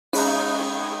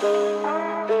Play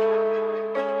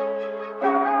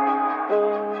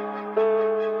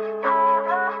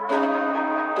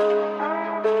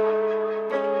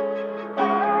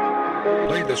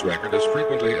this record as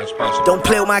frequently as possible. Don't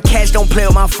play with my cash, don't play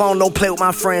with my phone, don't play with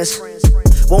my friends.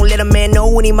 Won't let a man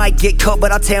know when he might get cut,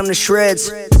 but I'll tear him to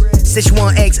shreds. Said she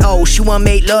want XO, she want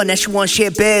make love, now she want share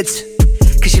beds.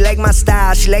 Cause she like my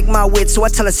style, she like my wit, so I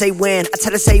tell her say when. I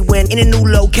tell her say when, in a new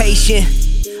location.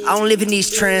 I don't live in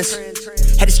these trends.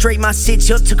 Had to straighten my sit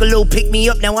up, took a little pick me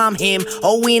up, now I'm him.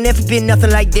 Oh, we ain't never been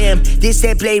nothing like them. This,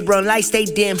 that blade run, lights stay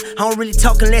dim. I don't really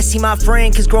talk unless he my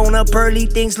friend, cause growing up early,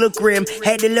 things look grim.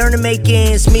 Had to learn to make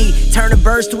ends meet, turn a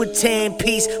birds to a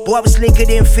 10-piece. Boy, I was slicker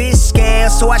than fish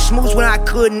scales, so I schmoozed when I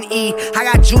couldn't eat. I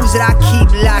got jewels that I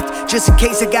keep locked, just in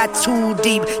case I got too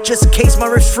deep. Just in case my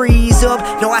wrist freeze up,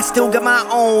 no, I still got my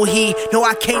own heat. No,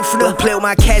 I came from the... Don't play with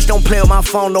my cash, don't play with my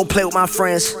phone, don't play with my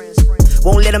friends.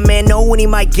 Won't let a man know when he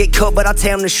might get cut, but I'll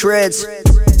tear him to shreds.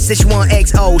 Said she want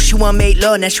XO, she want make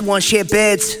love, now she want share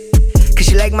beds. Cause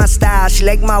she like my style, she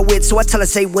like my wit, so I tell her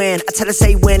say when. I tell her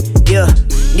say when, yeah.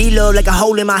 Need love like a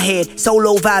hole in my head.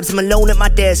 Solo vibes, I'm alone at my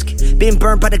desk. Been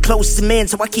burnt by the closest men,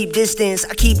 so I keep distance,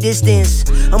 I keep distance.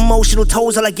 Emotional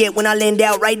tolls all I get when I land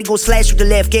out right to go slash with the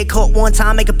left. Get caught one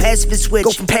time, make a pacifist switch.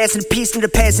 Go from passing the piece to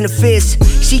passing the fist.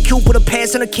 She cute with a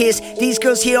pass on a kiss. These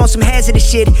girls here on some hazardous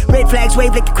shit. Red flags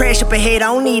wave like a crash up ahead. I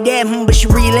don't need that, but she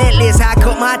relentless. I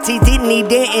cut my teeth, didn't need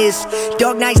dentists.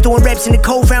 Dark nights doing reps in the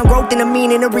cold, found growth in the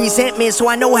meaning of resentment. So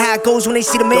I know how it goes when they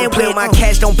see the man. Don't play with my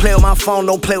cash, don't play with my phone,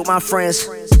 don't play with my friends.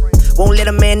 Won't let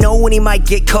a man know when he might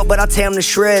get cut, but I'll tear him to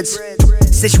shreds.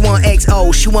 Said she want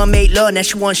XO, she want make love, now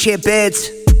she want share beds.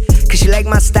 Cause she like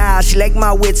my style, she like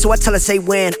my wit, so I tell her say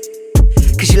when.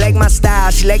 Cause she like my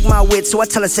style, she like my wit, so I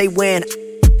tell her say when.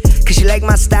 Cause she like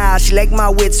my style, she like my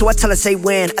wit, so I tell her say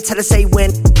when. I tell her say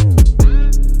when.